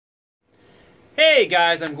Hey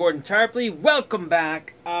guys, I'm Gordon Tarpley. Welcome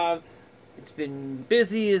back. It's been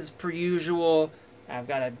busy as per usual. I've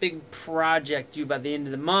got a big project due by the end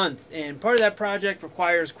of the month, and part of that project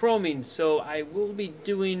requires chroming, so I will be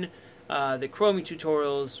doing the chroming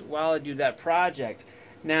tutorials while I do that project.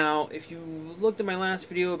 Now, if you looked at my last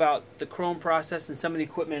video about the chrome process and some of the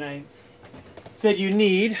equipment I said you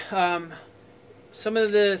need, some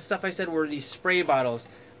of the stuff I said were these spray bottles.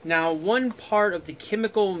 Now, one part of the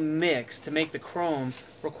chemical mix to make the chrome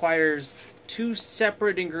requires two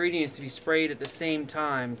separate ingredients to be sprayed at the same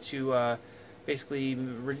time to basically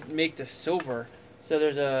make the silver. So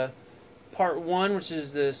there's a part one, which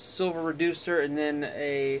is the silver reducer, and then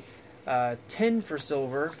a tin for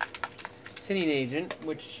silver, tinning agent,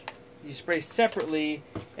 which you spray separately,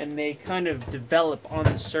 and they kind of develop on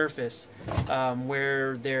the surface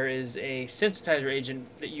where there is a sensitizer agent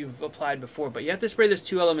that you've applied before. But you have to spray those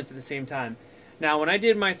two elements at the same time. Now, when I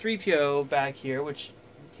did my 3PO back here, which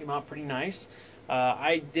came out pretty nice,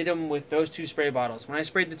 I did them with those two spray bottles. When I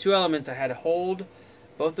sprayed the two elements, I had to hold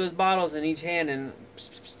both those bottles in each hand and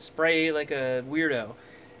spray like a weirdo.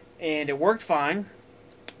 And it worked fine,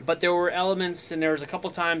 but there were elements, and there was a couple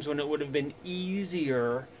times when it would have been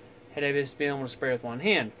easier had I just been able to spray with one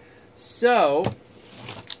hand. So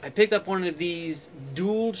I picked up one of these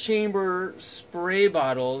dual chamber spray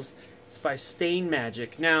bottles. It's by Stain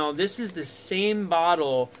Magic. Now, this is the same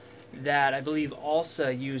bottle that I believe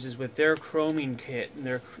ALSA uses with their chroming kit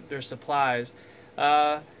and their supplies.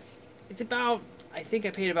 It's about, I think I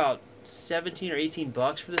paid about 17 or 18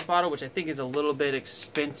 bucks for this bottle, which I think is a little bit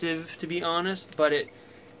expensive, to be honest, but it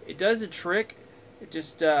does a trick. It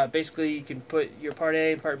just basically you can put your part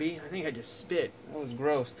A and part B. I think I just spit. That was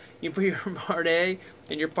gross. You put your part A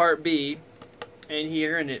and your part B in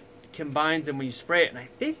here, and it combines them when you spray it. And I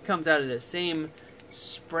think it comes out of the same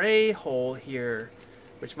spray hole here,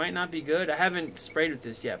 which might not be good. I haven't sprayed with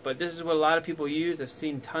this yet, but this is what a lot of people use. I've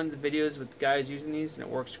seen tons of videos with guys using these, and it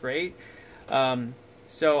works great.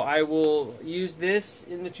 So I will use this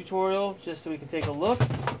in the tutorial just so we can take a look,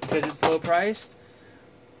 because it's low priced.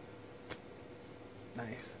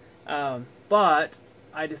 Nice. But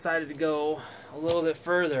I decided to go a little bit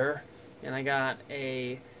further, and I got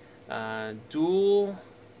a dual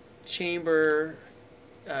chamber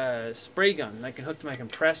spray gun that I can hook to my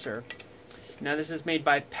compressor. Now, this is made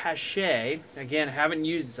by Pache. Again, I haven't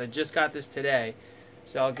used this. I just got this today,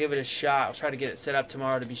 so I'll give it a shot. I'll try to get it set up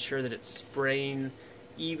tomorrow to be sure that it's spraying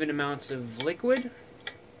even amounts of liquid,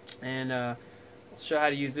 and I'll show how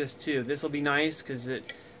to use this too. This will be nice because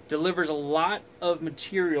it delivers a lot of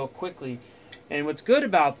material quickly, and what's good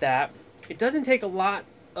about that, it doesn't take a lot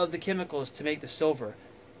of the chemicals to make the silver,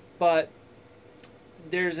 but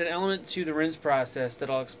there's an element to the rinse process that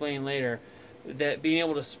I'll explain later, that being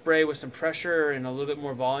able to spray with some pressure and a little bit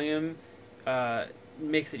more volume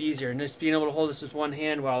makes it easier. And just being able to hold this with one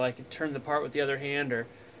hand while I can turn the part with the other hand or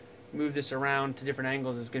move this around to different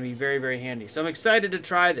angles is going to be very, very handy. So I'm excited to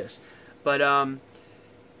try this, but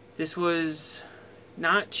this was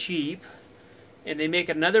not cheap, and they make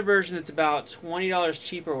another version that's about $20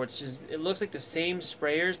 cheaper, which is, it looks like the same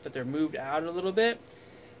sprayers, but they're moved out a little bit.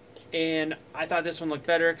 And I thought this one looked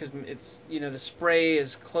better because it's, you know, the spray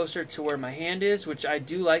is closer to where my hand is, which I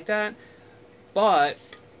do like that, but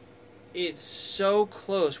it's so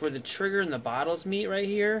close where the trigger and the bottles meet right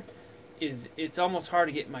here, it's almost hard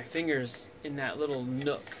to get my fingers in that little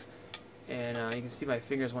nook. And you can see my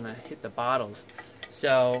fingers when I hit the bottles.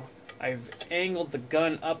 So I've angled the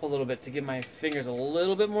gun up a little bit to give my fingers a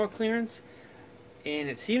little bit more clearance, and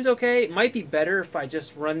it seems okay. It might be better if I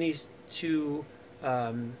just run these to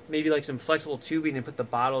maybe like some flexible tubing and put the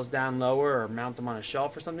bottles down lower or mount them on a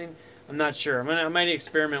shelf or something. I'm not sure. I might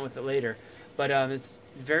experiment with it later, but it's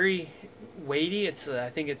very weighty. It's I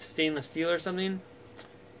think it's stainless steel or something,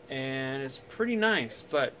 and it's pretty nice.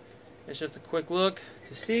 But it's just a quick look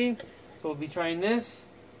to see. So we'll be trying this,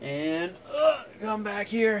 and come back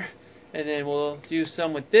here. And then we'll do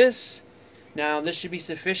some with this. Now, this should be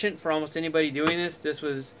sufficient for almost anybody doing this. This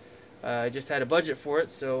was, I just had a budget for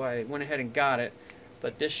it, so I went ahead and got it.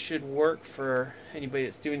 But this should work for anybody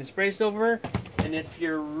that's doing the spray silver. And if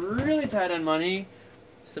you're really tight on money,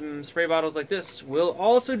 some spray bottles like this will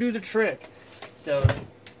also do the trick. So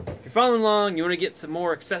if you're following along, you want to get some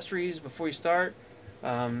more accessories before you start,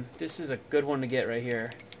 this is a good one to get right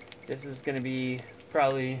here. This is going to be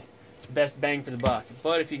probably best bang for the buck.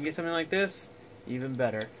 But if you can get something like this, even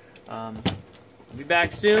better. I'll be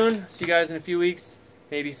back soon. See you guys in a few weeks.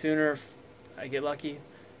 Maybe sooner if I get lucky.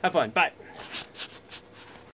 Have fun. Bye.